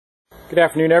Good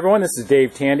afternoon, everyone. This is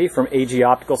Dave Tandy from AG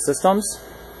Optical Systems,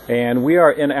 and we are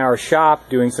in our shop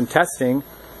doing some testing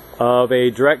of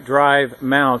a direct drive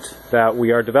mount that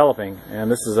we are developing. And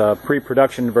this is a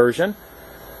pre-production version.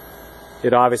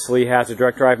 It obviously has a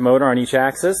direct drive motor on each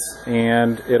axis,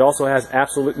 and it also has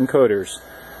absolute encoders.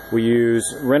 We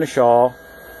use Renishaw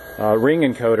ring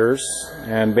encoders,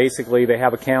 and basically they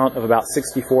have a count of about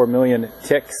 64 million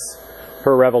ticks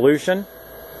per revolution.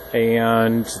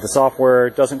 And the software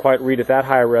doesn't quite read at that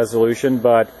high resolution,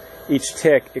 but each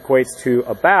tick equates to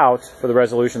about, for the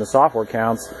resolution the software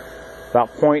counts,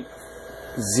 about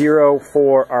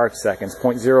 0.04 arc seconds,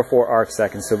 0.04 arc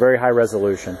seconds, so very high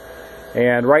resolution.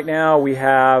 And right now we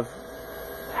have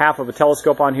half of a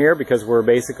telescope on here because we're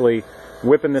basically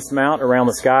whipping this mount around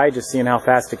the sky, just seeing how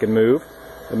fast it can move.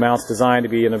 The mount's designed to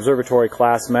be an observatory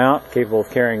class mount, capable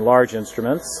of carrying large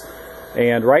instruments.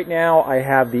 And right now I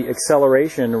have the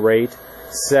acceleration rate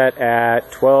set at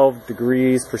 12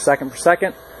 degrees per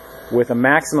second with a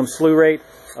maximum slew rate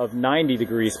of 90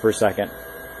 degrees per second.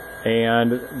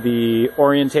 And the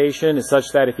orientation is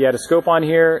such that if you had a scope on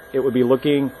here, it would be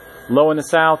looking low in the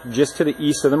south, just to the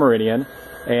east of the meridian,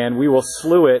 and we will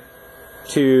slew it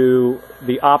to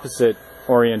the opposite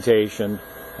orientation,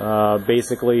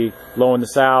 basically low in the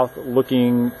south,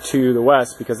 looking to the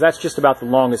west, because that's just about the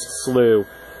longest slew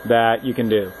that you can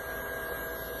do.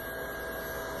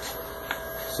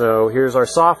 So here's our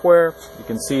software. You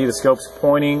can see the scope's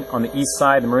pointing on the east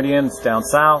side of the meridian. It's down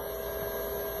south.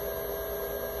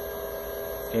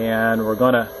 And we're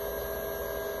going to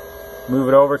move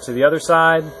it over to the other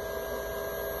side.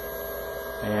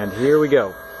 And here we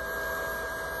go.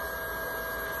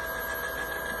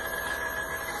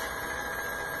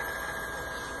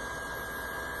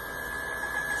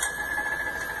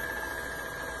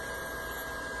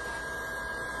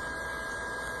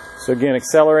 So again,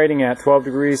 accelerating at 12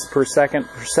 degrees per second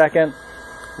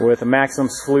with a maximum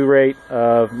slew rate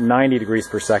of 90 degrees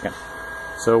per second.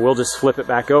 So we'll just flip it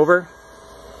back over.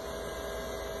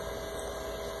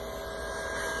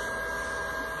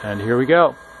 And here we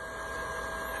go.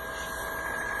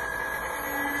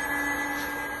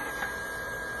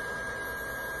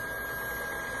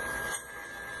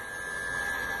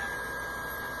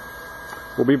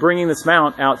 We'll be bringing this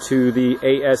mount out to the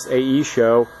ASAE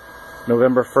show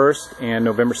November 1st and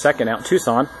November 2nd out in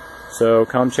Tucson. So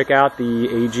come check out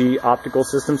the AG Optical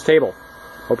Systems table.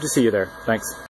 Hope to see you there. Thanks.